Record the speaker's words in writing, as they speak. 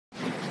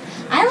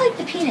I like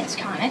the Peanuts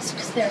comics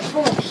because they're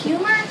full of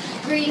humor,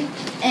 grief,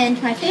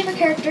 and my favorite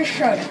character is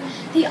Schroeder.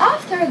 The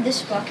author of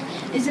this book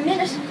is a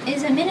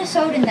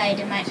Minnesotan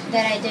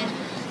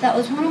that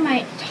was one of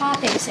my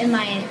topics in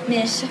my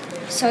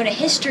Minnesota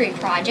history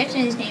project,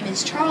 and his name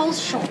is Charles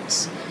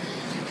Schulz.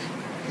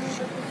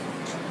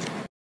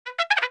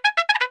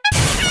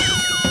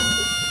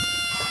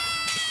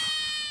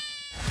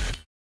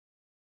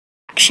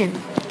 Action.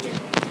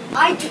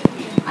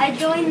 I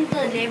joined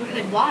the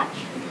neighborhood watch.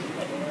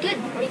 Good.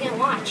 What are you gonna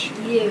watch?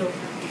 You.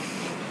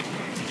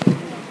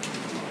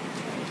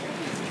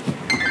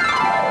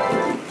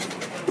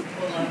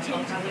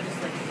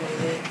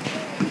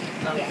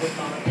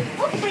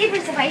 What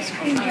flavors of ice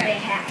cream do they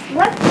have?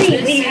 What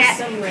they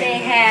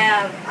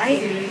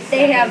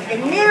have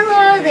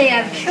vanilla, they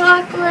have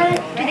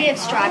chocolate. Do they have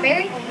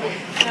strawberry?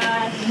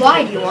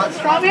 Why do you want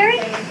strawberry?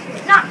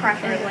 Not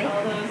preferably.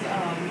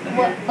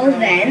 Well,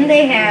 then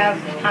they have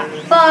hot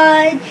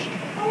fudge.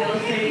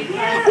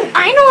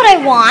 I know what I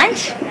want.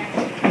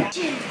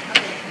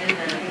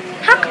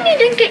 How come you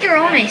didn't get your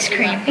own ice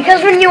cream?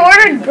 Because when you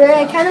ordered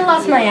bread, I kind of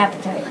lost my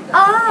appetite.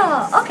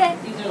 Oh, okay.